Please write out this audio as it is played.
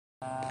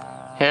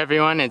Hey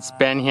everyone, it's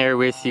Ben here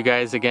with you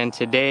guys again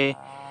today.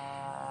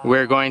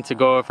 We're going to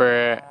go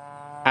over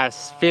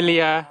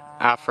Aspilia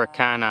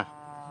Africana.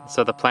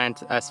 So the plant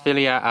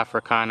Aspilia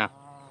Africana.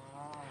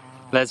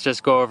 Let's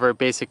just go over a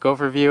basic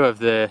overview of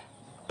the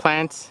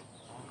plant.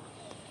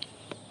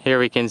 Here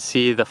we can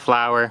see the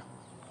flower.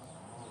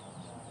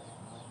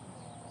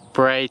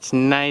 Bright,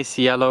 nice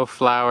yellow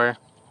flower.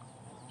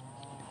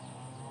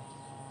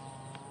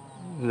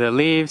 The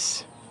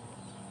leaves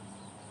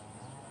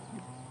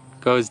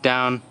goes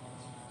down.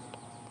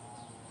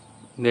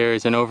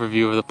 There's an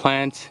overview of the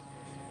plant.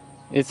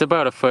 It's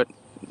about a foot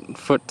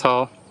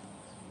tall.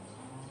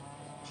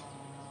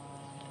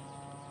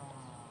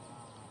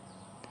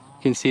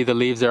 You can see the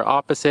leaves are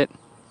opposite.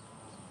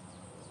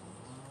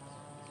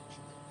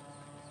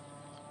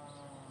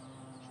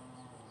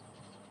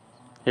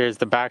 Here's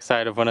the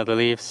backside of one of the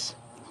leaves.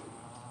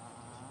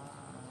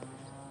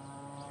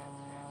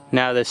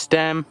 Now the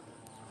stem,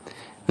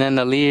 then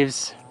the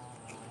leaves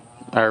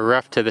are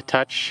rough to the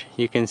touch.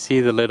 You can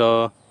see the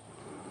little,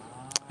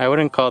 I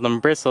wouldn't call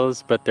them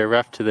bristles, but they're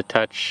rough to the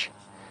touch.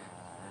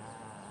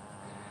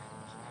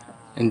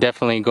 And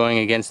definitely going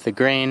against the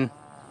grain,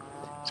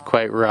 it's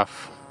quite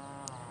rough.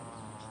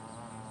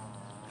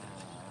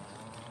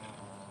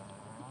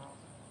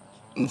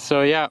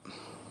 So yeah,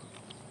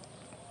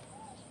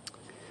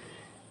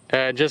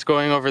 just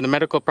going over the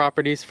medical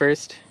properties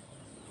first.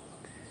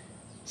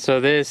 So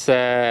this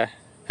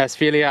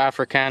Aspilia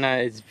Africana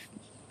is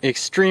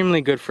extremely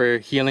good for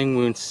healing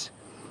wounds,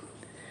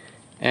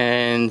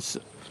 and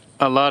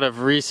a lot of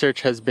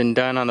research has been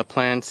done on the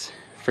plants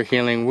for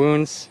healing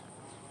wounds,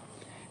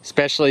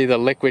 especially the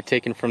liquid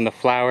taken from the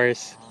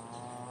flowers.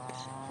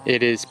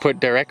 It is put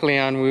directly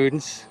on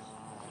wounds,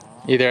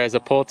 either as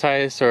a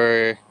poultice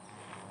or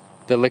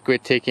the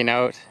liquid taken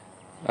out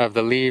of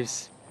the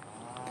leaves.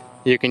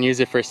 You can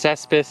use it for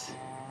sepsis,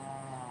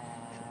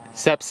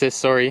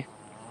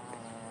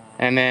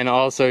 and then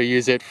also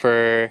use it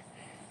for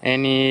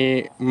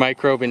any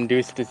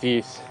microbe-induced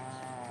disease.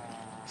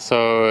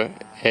 So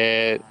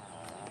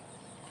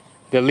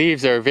the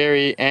leaves are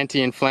very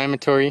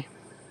anti-inflammatory,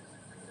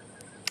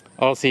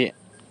 also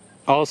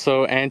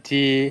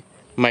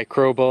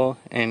antimicrobial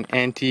and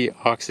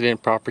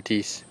antioxidant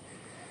properties.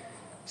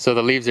 So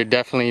the leaves are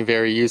definitely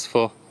very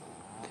useful.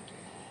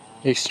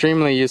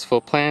 Extremely useful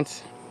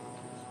plant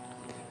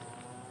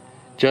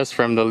just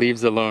from the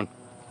leaves alone.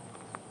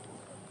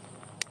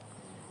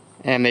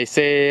 And they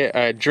say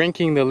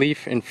drinking the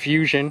leaf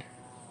infusion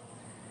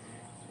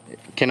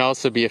can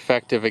also be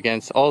effective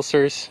against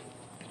ulcers,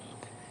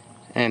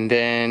 and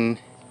then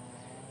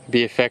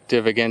be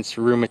effective against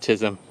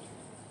rheumatism.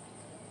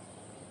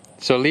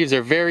 So leaves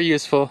are very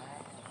useful.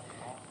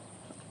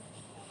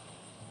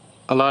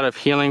 A lot of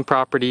healing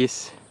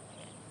properties,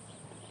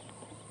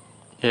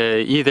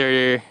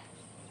 either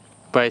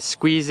by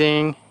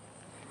squeezing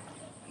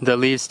the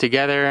leaves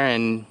together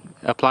and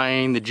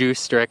applying the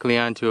juice directly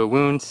onto a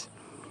wound.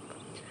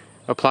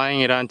 Applying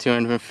it onto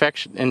an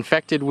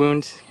infected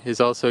wound is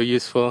also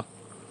useful.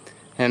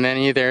 And then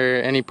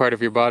either any part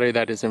of your body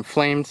that is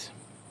inflamed,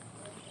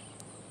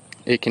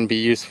 it can be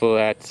useful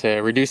at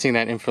reducing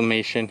that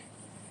inflammation,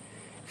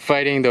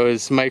 fighting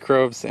those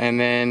microbes, and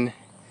then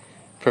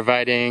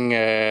providing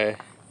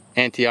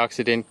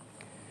antioxidant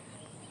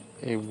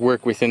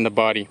work within the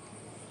body.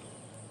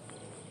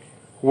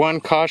 One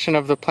caution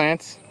of the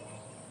plants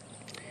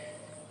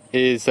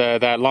is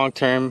that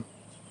long-term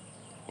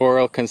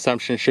oral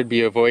consumption should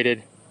be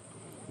avoided.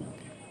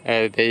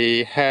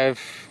 They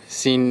have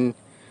seen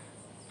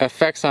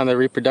effects on the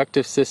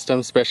reproductive system,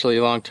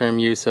 especially long-term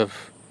use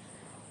of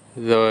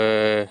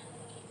the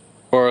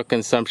oral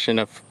consumption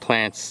of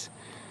plants.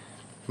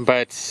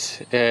 But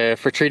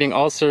for treating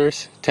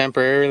ulcers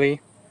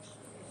temporarily,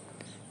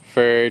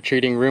 for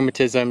treating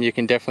rheumatism, you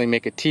can definitely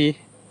make a tea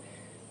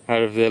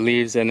out of the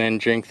leaves and then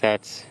drink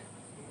that,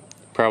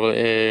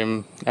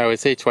 probably I would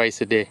say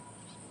twice a day.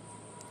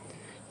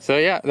 So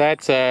yeah,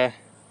 that's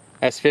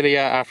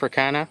Aspilia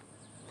Africana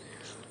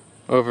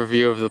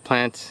overview of the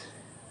plant.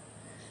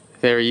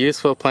 Very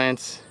useful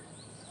plants,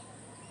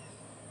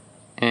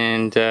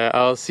 and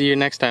I'll see you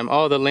next time.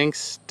 All the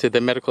links to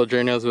the medical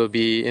journals will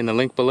be in the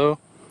link below,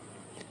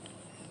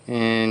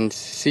 and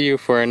see you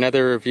for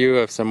another review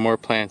of some more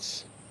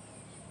plants.